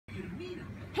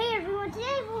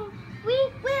today we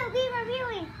will be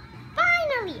reviewing,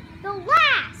 finally, the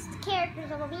last characters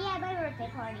that will be at my birthday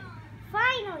party.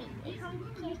 Finally, it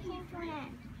came to an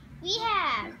end. We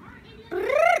have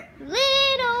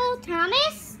Little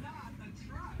Thomas,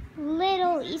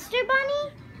 Little Easter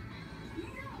Bunny,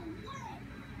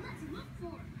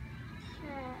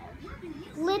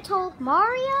 Little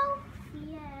Mario,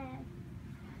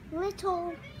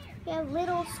 Little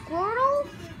Squirtle.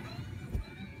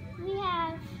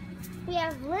 We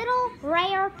have Little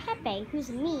Rare Pepe, who's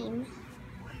a meme.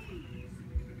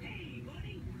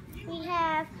 We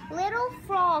have Little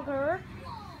Frogger,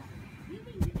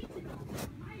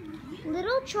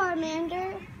 Little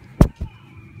Charmander,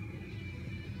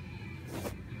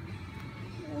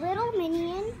 Little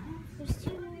Minion. There's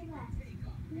two more left.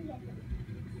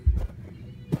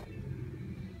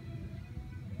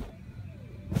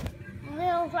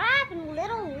 Little Rap and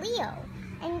Little Leo.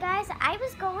 And guys, I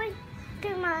was going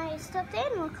through my stuffed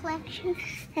animal collection,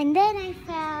 and then I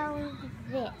found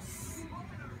this.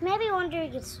 Maybe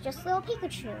wondering it's just Little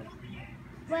Pikachu.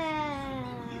 Well,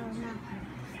 no.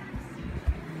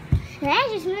 And I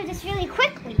just moved this really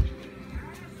quickly.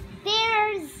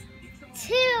 There's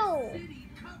 2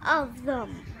 of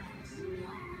them.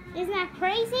 Isn't that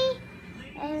crazy?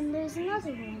 And there's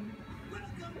another one.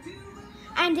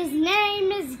 And his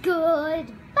name is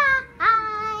Good